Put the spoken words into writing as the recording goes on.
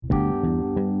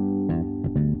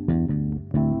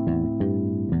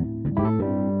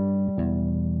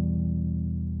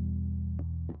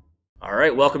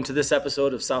right, welcome to this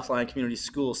episode of South Lyon Community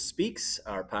Schools Speaks,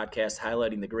 our podcast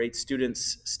highlighting the great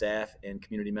students, staff, and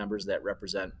community members that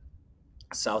represent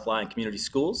South Lyon Community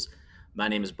Schools. My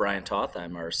name is Brian Toth.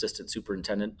 I'm our Assistant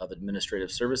Superintendent of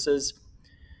Administrative Services.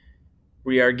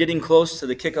 We are getting close to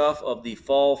the kickoff of the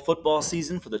fall football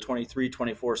season for the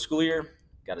 23-24 school year.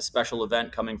 Got a special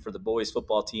event coming for the boys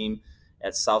football team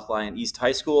at South Lyon East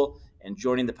High School, and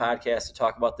joining the podcast to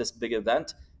talk about this big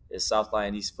event is South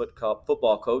Lyon East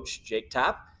football coach Jake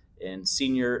Topp and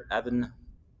senior Evan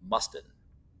Mustin.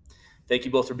 Thank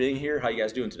you both for being here. How you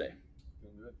guys doing today?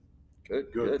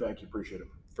 Good. Thank you. Appreciate it.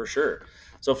 For sure.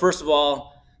 So first of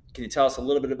all, can you tell us a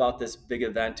little bit about this big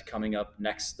event coming up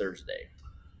next Thursday?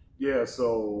 Yeah,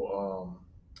 so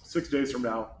 6 days from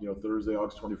now, Thursday,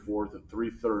 August 24th at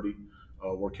 3:30,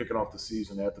 we're kicking off the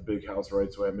season at the Big House,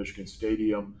 right? So at Michigan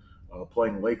Stadium,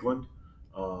 playing Lakeland.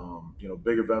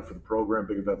 Big event for the program,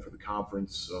 big event for the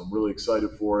conference. I'm really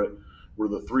excited for it. We're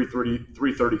the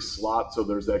 3:30 slot, so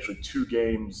there's actually two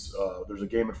games. There's a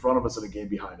game in front of us and a game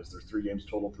behind us. There's three games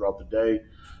total throughout the day.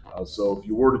 So if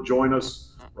you were to join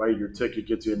us, right, your ticket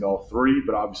gets you into all three,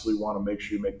 but obviously want to make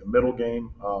sure you make the middle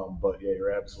game. But yeah,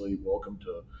 you're absolutely welcome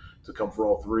to come for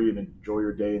all three and enjoy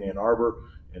your day in Ann Arbor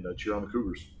and cheer on the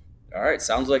Cougars. All right.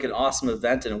 Sounds like an awesome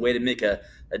event and a way to make a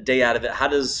day out of it. How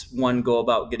does one go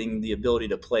about getting the ability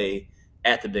to play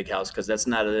at the Big House? Because that's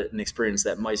not an experience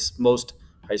that most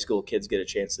high school kids get a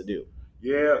chance to do.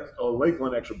 Yeah,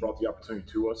 Lakeland actually brought the opportunity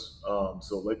to us.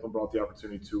 So Lakeland brought the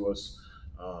opportunity to us.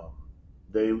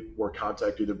 They were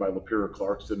contacted either by Lapeer or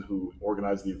Clarkston, who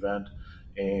organized the event.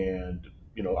 And,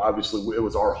 obviously it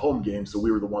was our home game, so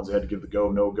we were the ones that had to give the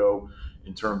go, no-go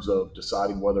in terms of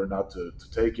deciding whether or not to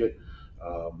take it.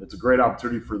 It's a great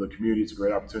opportunity for the community. It's a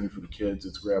great opportunity for the kids.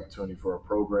 It's a great opportunity for our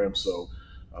program. So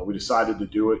we decided to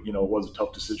do it. It was a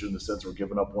tough decision in the sense we're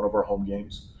giving up one of our home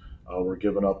games. We're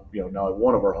giving up, not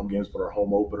one of our home games, but our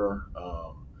home opener.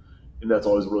 And that's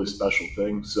always a really special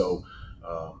thing. So,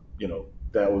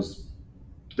 that was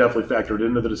definitely factored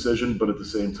into the decision. But at the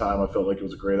same time, I felt like it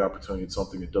was a great opportunity. It's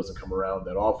something that doesn't come around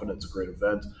that often. It's a great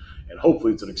event. And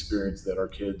hopefully it's an experience that our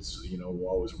kids, will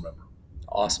always remember.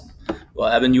 Awesome. Well,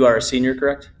 Evan, you are a senior,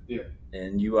 correct? Yeah.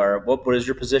 And you are, what is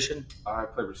your position? I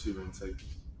play receiver and safety.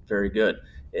 Very good.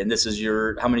 And this is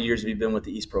how many years have you been with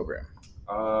the East program?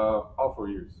 All 4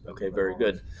 years. Okay, very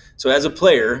good. So as a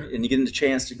player, and you get the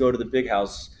chance to go to the Big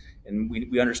House, and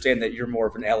we understand that you're more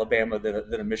of an Alabama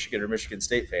than a Michigan or Michigan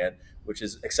State fan, which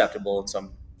is acceptable in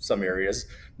some areas.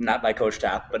 Not by Coach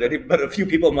Topp, but a few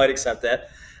people might accept that.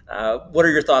 What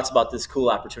are your thoughts about this cool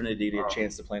opportunity to get a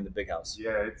chance to play in the Big House?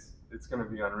 Yeah, it's going to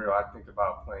be unreal. I think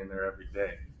about playing there every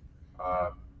day.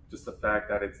 Just the fact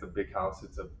that it's the Big House,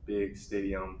 it's a big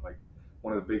stadium, like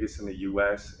one of the biggest in the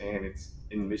U.S., and it's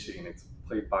in Michigan. It's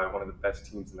played by one of the best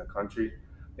teams in the country.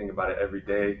 Think about it every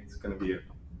day. It's going to be a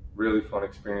really fun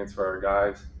experience for our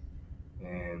guys,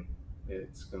 and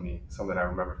it's going to be something I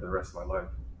remember for the rest of my life.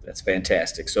 That's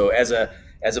fantastic. So as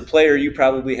a player, you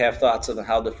probably have thoughts on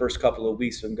how the first couple of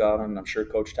weeks have gone, and I'm sure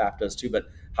Coach Topp does too. But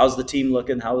how's the team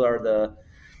looking?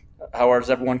 How is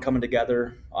everyone coming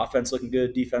together? Offense looking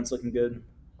good? Defense looking good?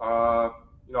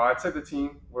 I'd say the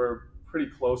team, we're pretty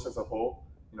close as a whole.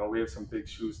 We have some big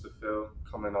shoes to fill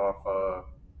coming off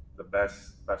the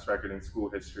best record in school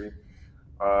history.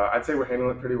 I'd say we're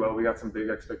handling it pretty well. We got some big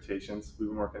expectations. We've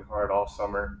been working hard all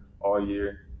summer, all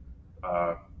year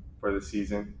for the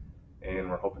season, and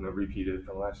we're hoping to repeat it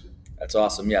from last year. That's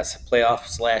awesome. Yes,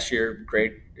 playoffs last year,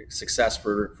 great success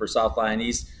for South Lyon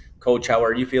East. Coach, how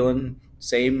are you feeling?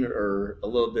 Same or a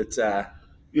little bit?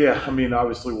 Yeah,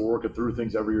 obviously we're working through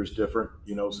things. Every year is different,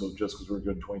 so just because we're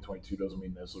good in 2022 doesn't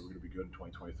mean necessarily we're going to be good in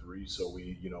 2023. So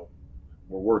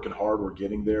we're working hard. We're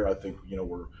getting there. I think,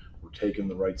 we're taking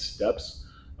the right steps,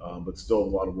 but still a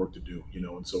lot of work to do,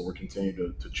 and so we're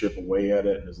continuing to chip away at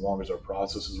it. And as long as our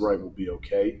process is right, we'll be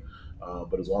okay.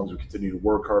 But as long as we continue to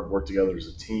work hard, work together as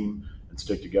a team and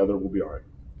stick together, we'll be all right.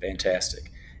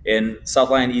 Fantastic. In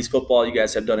South Lyon East football, you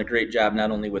guys have done a great job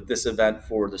not only with this event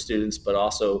for the students, but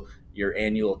also your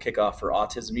annual kickoff for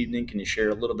Autism Evening. Can you share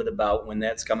a little bit about when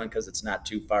that's coming? Because it's not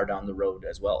too far down the road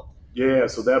as well. Yeah,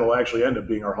 so that'll actually end up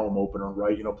being our home opener,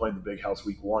 right? Playing the Big House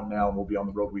week 1 now, and we'll be on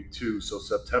the road week 2. So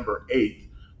September 8th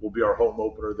will be our home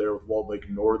opener there with Walled Lake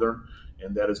Northern,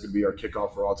 and that is going to be our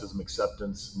kickoff for Autism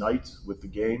Acceptance Night with the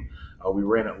game. We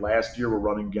ran it last year. We're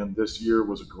running again this year. It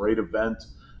was a great event,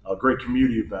 a great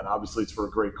community event. Obviously, it's for a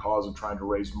great cause and trying to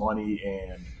raise money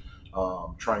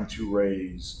and trying to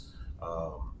raise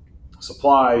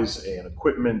supplies and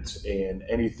equipment and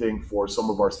anything for some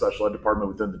of our special ed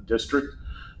department within the district.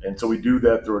 And so we do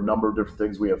that through a number of different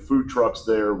things. We have food trucks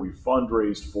there. We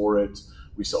fundraised for it.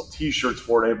 We sell T-shirts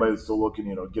for it. Anybody that's still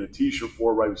looking, get a T-shirt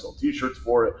for it, right? We sell T-shirts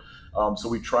for it. So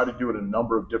we try to do it in a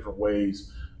number of different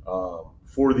ways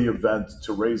for the event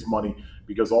to raise money,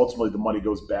 because ultimately the money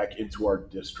goes back into our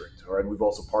district. All right. We've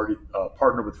also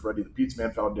partnered with Freddie the Pizza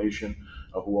Man Foundation,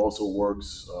 who also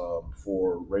works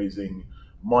for raising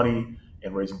money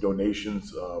and raising donations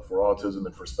for autism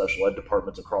and for special ed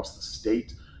departments across the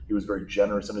state. He was very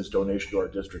generous in his donation to our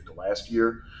district last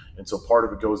year. And so part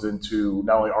of it goes into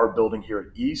not only our building here at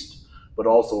East, but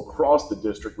also across the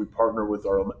district. We partner with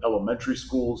our elementary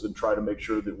schools and try to make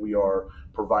sure that we are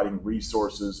providing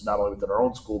resources not only within our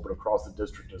own school, but across the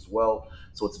district as well.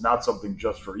 So it's not something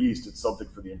just for East, it's something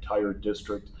for the entire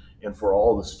district and for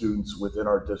all the students within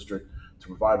our district, to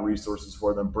provide resources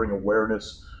for them, bring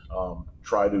awareness,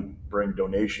 try to bring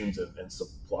donations and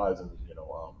supplies, and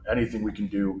anything we can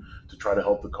do to try to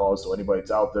help the cause. So anybody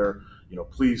that's out there,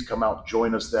 please come out,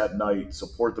 join us that night,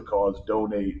 support the cause,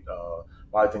 donate,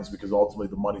 buy things, because ultimately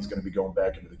the money's going to be going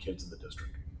back into the kids in the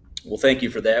district. Well, thank you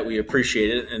for that. We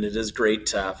appreciate it, and it is great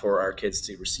for our kids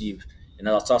to receive, and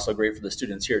it's also great for the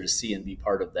students here to see and be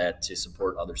part of that, to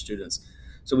support other students.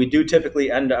 So we do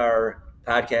typically end our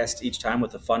podcast each time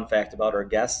with a fun fact about our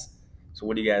guests. So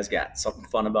what do you guys got? Something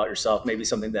fun about yourself, maybe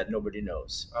something that nobody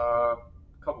knows. A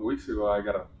couple weeks ago, I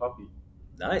got a puppy.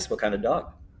 Nice. What kind of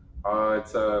dog?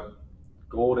 It's a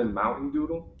golden mountain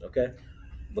doodle. Okay.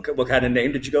 What kind of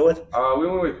name did you go with? We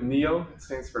went with Neo. It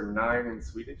stands for 9 in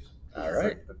Swedish. All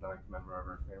right. It's like the 9th member of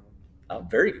our family.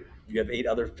 Very good. You have 8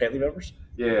 other family members?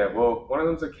 Yeah. Well, one of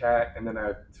them's a cat, and then I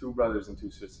have 2 brothers and 2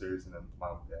 sisters, and then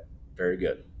mom and dad. Very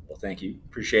good. Well, thank you.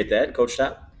 Appreciate that. Coach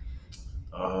Topp?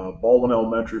 Baldwin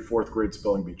Elementary 4th grade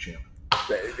spelling bee champ.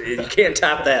 You can't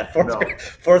top that.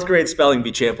 Fourth grade spelling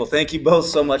bee champ. Well, thank you both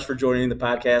so much for joining the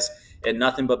podcast, and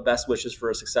nothing but best wishes for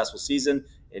a successful season,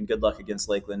 and good luck against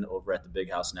Lakeland over at the Big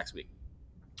House next week.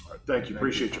 All right, thank you.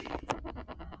 Appreciate you.